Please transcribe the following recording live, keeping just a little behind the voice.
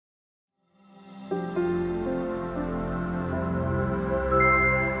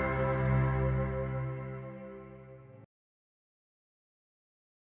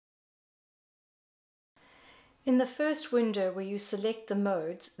In the first window where you select the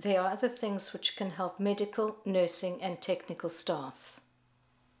modes, there are other things which can help medical, nursing and technical staff.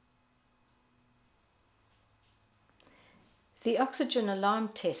 The oxygen alarm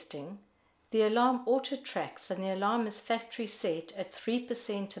testing, the alarm auto-tracks and the alarm is factory set at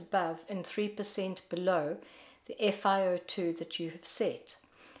 3% above and 3% below the FiO2 that you have set,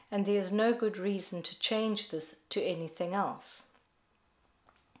 and there is no good reason to change this to anything else.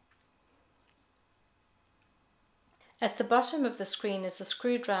 At the bottom of the screen is a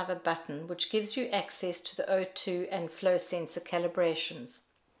screwdriver button which gives you access to the O2 and flow sensor calibrations.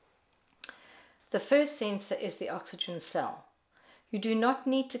 The first sensor is the oxygen cell. You do not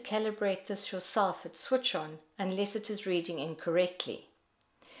need to calibrate this yourself at switch on unless it is reading incorrectly.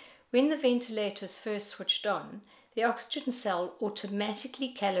 When the ventilator is first switched on, the oxygen cell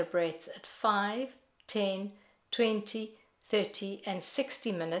automatically calibrates at 5, 10, 20, 30 and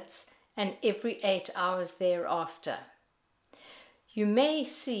 60 minutes and every 8 hours thereafter. You may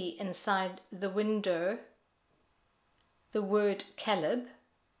see inside the window the word calib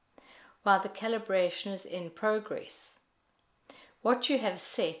while the calibration is in progress. What you have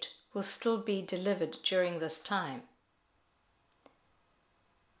set will still be delivered during this time.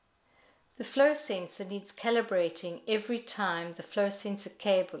 The flow sensor needs calibrating every time the flow sensor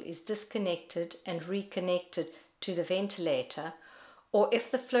cable is disconnected and reconnected to the ventilator, or if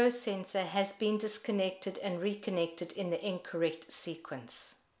the flow sensor has been disconnected and reconnected in the incorrect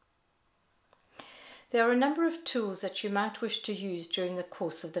sequence. There are a number of tools that you might wish to use during the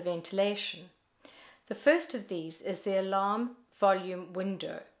course of the ventilation. The first of these is the alarm volume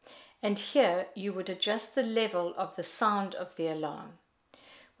window, and here you would adjust the level of the sound of the alarm.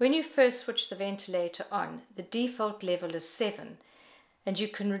 When you first switch the ventilator on, the default level is 7, and you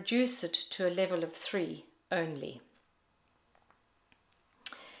can reduce it to a level of 3 only.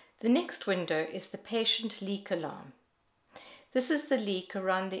 The next window is the patient leak alarm. This is the leak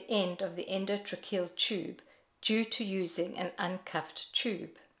around the end of the endotracheal tube due to using an uncuffed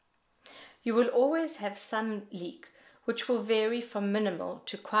tube. You will always have some leak which will vary from minimal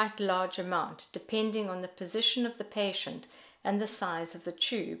to quite large amount depending on the position of the patient and the size of the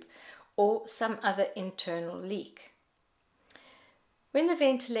tube or some other internal leak. When the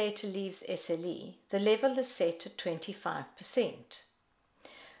ventilator leaves SLE, the level is set at 25%.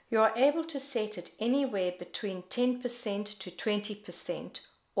 You are able to set it anywhere between 10% to 20%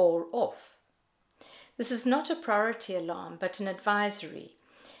 or off. This is not a priority alarm but an advisory,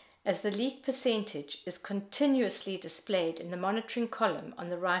 as the leak percentage is continuously displayed in the monitoring column on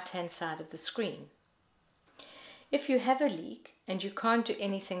the right-hand side of the screen. If you have a leak and you can't do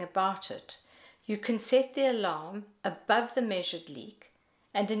anything about it, you can set the alarm above the measured leak,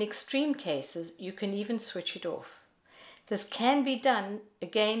 and in extreme cases you can even switch it off. This can be done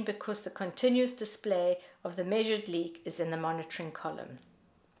again because the continuous display of the measured leak is in the monitoring column.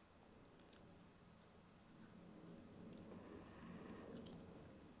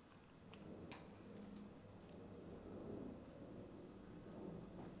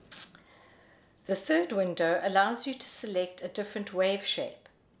 The third window allows you to select a different wave shape,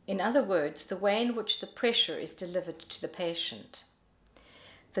 in other words, the way in which the pressure is delivered to the patient.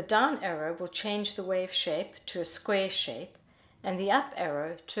 The down arrow will change the wave shape to a square shape and the up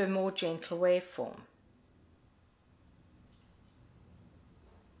arrow to a more gentle waveform.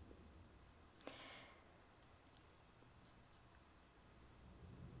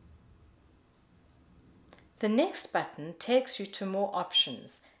 The next button takes you to more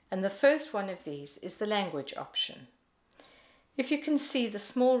options, and the first one of these is the language option. If you can see the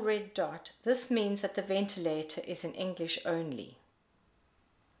small red dot, this means that the ventilator is in English only.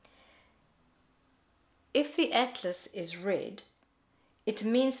 If the atlas is red, it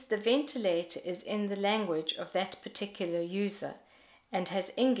means that the ventilator is in the language of that particular user and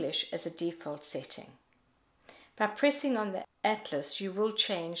has English as a default setting. By pressing on the atlas, you will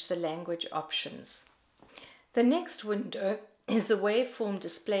change the language options. The next window is the Waveform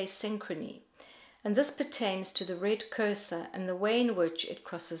display Synchrony, and this pertains to the red cursor and the way in which it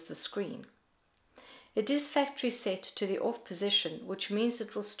crosses the screen. It is factory set to the off position, which means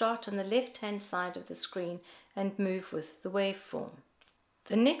it will start on the left-hand side of the screen and move with the waveform.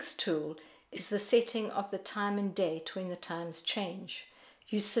 The next tool is the setting of the time and date when the times change.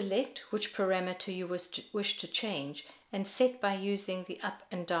 You select which parameter you wish to change and set by using the up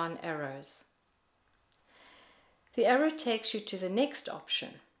and down arrows. The arrow takes you to the next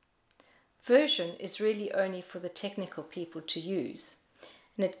option. Version is really only for the technical people to use,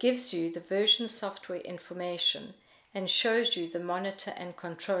 and it gives you the version software information and shows you the monitor and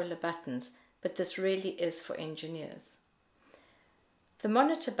controller buttons, but this really is for engineers. The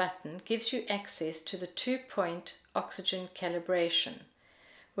monitor button gives you access to the 2-point oxygen calibration,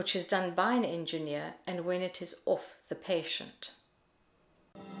 which is done by an engineer and when it is off the patient.